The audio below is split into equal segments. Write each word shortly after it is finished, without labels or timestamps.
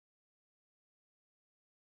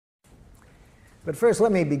But first,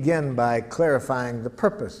 let me begin by clarifying the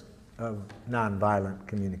purpose of nonviolent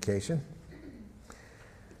communication.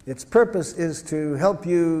 Its purpose is to help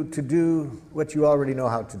you to do what you already know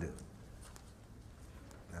how to do.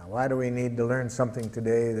 Now, why do we need to learn something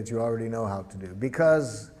today that you already know how to do?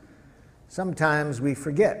 Because sometimes we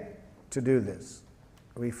forget to do this.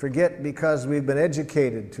 We forget because we've been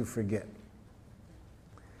educated to forget.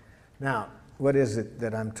 Now, what is it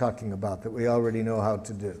that I'm talking about that we already know how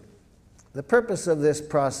to do? The purpose of this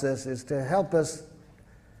process is to help us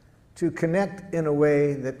to connect in a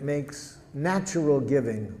way that makes natural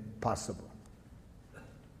giving possible.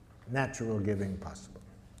 Natural giving possible.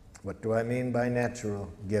 What do I mean by natural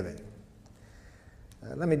giving?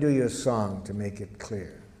 Let me do you a song to make it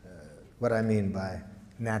clear what I mean by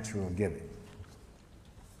natural giving.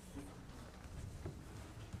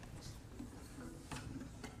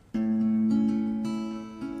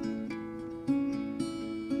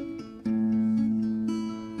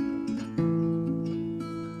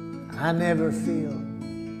 I never feel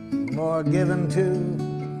more given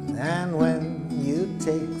to than when you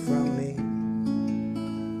take from me.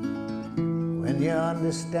 When you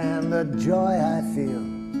understand the joy I feel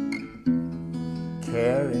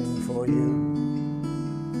caring for you,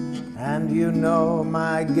 and you know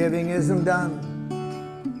my giving isn't done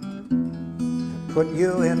to put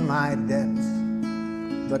you in my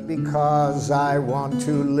debt, but because I want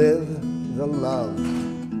to live the love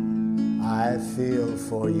I feel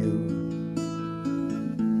for you.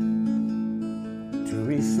 To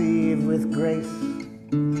receive with grace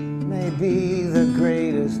may be the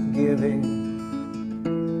greatest giving.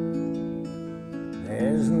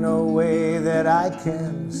 There's no way that I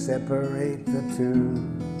can separate the two.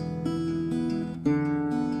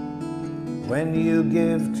 When you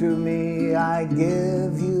give to me, I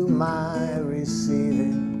give you my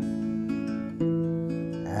receiving.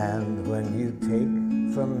 And when you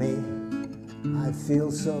take from me, I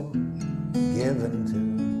feel so given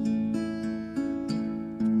to.